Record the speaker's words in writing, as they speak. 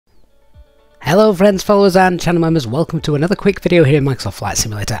Hello friends, followers and channel members, welcome to another quick video here in Microsoft Flight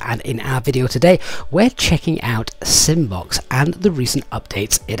Simulator, and in our video today we're checking out SimBox and the recent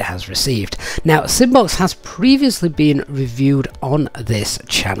updates it has received. Now SimBox has previously been reviewed on this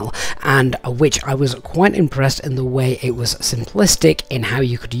channel, and which I was quite impressed in the way it was simplistic in how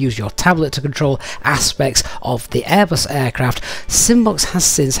you could use your tablet to control aspects of the Airbus aircraft. SimBox has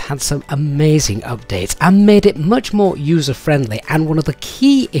since had some amazing updates and made it much more user friendly, and one of the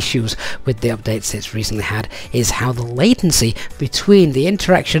key issues with the updates it's recently had is how the latency between the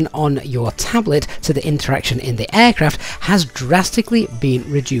interaction on your tablet to the interaction in the aircraft has drastically been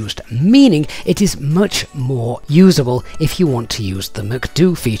reduced, meaning it is much more usable if you want to use the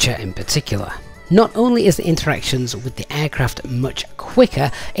MCDU feature in particular. Not only is the interactions with the aircraft much quicker,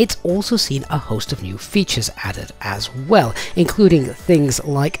 it's also seen a host of new features added as well, including things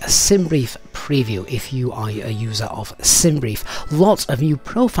like a SimBrief preview if you are a user of SimBrief. Lots of new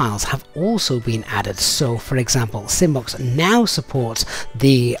profiles have also been added, so for example SimBox now supports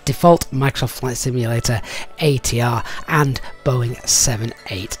the default Microsoft Flight Simulator ATR and Boeing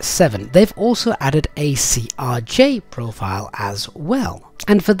 787. They've also added a CRJ profile as well.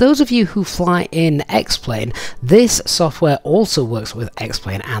 And for those of you who fly in X-Plane, this software also works with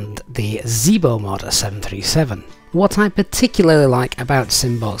X-Plane and the Zibo mod 737. What I particularly like about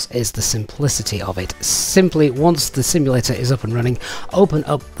SimBox is the simplicity of it. Simply, once the simulator is up and running, open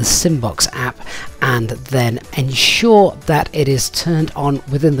up the SimBox app and then ensure that it is turned on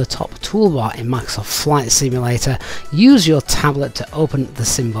within the top toolbar in Microsoft Flight Simulator. Use your tablet to open the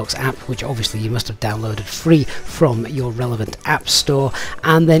SimBox app, which obviously you must have downloaded free from your relevant app store,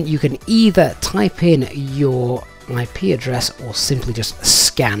 and then you can either type in your IP address or simply just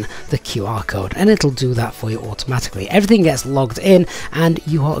scan the QR code and it'll do that for you automatically. Everything gets logged in and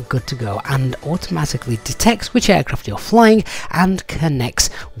you are good to go, and automatically detects which aircraft you're flying and connects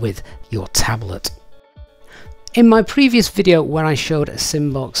with your tablet. In my previous video where I showed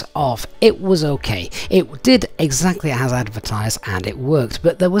SimBox off, it was okay. It did exactly as advertised and it worked,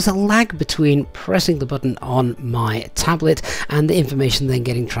 but there was a lag between pressing the button on my tablet and the information then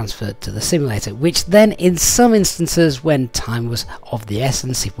getting transferred to the simulator, which then in some instances when time was of the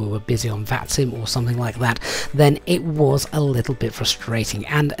essence, if we were busy on VATSIM or something like that, then it was a little bit frustrating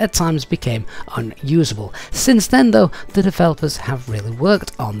and at times became unusable. Since then though, the developers have really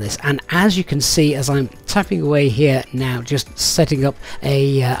worked on this, and as you can see as I'm tapping away here now, just setting up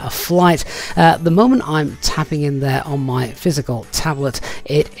a flight, the moment I'm tapping in there on my physical tablet,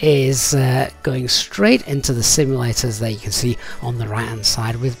 it is going straight into the simulators there, you can see on the right hand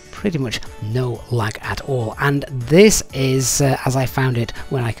side, with pretty much no lag at all. And this is as I found it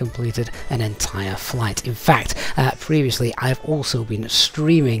when I completed an entire flight. In fact, previously I've also been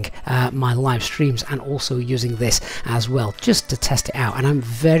streaming my live streams and also using this as well just to test it out, and I'm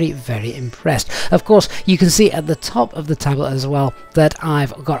very impressed. Of course you can see at the top of the tablet as well that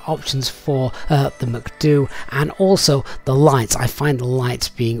I've got options for the MCDU and also the lights. I find the lights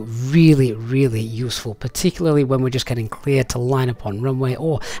being really useful, particularly when we're just getting cleared to line up on runway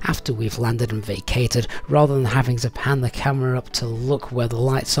or after we've landed and vacated, rather than having to pan the camera up to look where the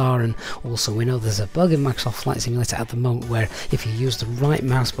lights are. And also we know there's a bug in Microsoft Flight Simulator at the moment where if you use the right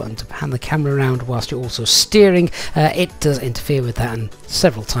mouse button to pan the camera around whilst you're also steering, it does interfere with that, and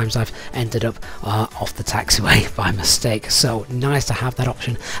several times I've ended up off the taxiway by mistake, so nice to have that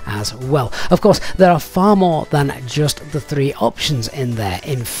option as well. Of course there are far more than just the three options in there.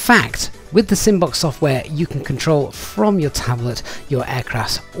 In fact, with the SimBox software you can control from your tablet your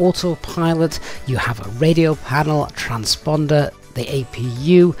aircraft's autopilot, you have a radio panel, transponder, the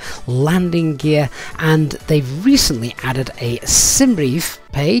APU, landing gear, and they've recently added a SimBrief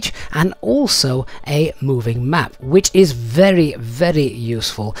page and also a moving map, which is very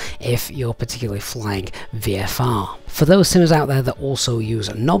useful if you're particularly flying VFR. For those simmers out there that also use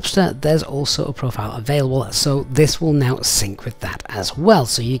Knobster, there's also a profile available, so this will now sync with that as well,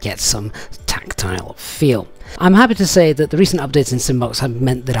 so you get some tactile feel. I'm happy to say that the recent updates in SimBox have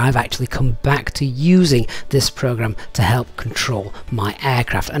meant that I've actually come back to using this program to help control my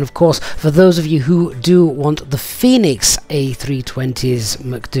aircraft. And of course, for those of you who do want the Fenix A320's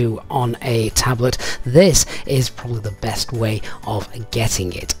MCDU on a tablet, this is probably the best way of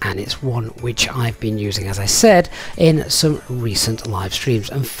getting it, and it's one which I've been using, as I said, in some recent live streams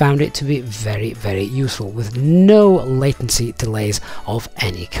and found it to be very useful with no latency delays of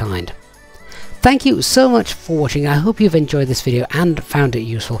any kind. Thank you so much for watching. I hope you've enjoyed this video and found it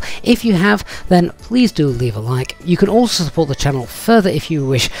useful. If you have, then please do leave a like. You can also support the channel further if you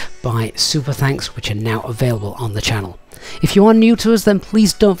wish by super thanks, which are now available on the channel. If you are new to us, then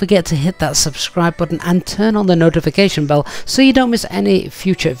please don't forget to hit that subscribe button and turn on the notification bell so you don't miss any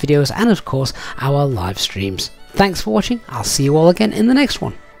future videos and of course our live streams. Thanks for watching. I'll see you all again in the next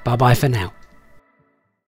one. Bye bye for now.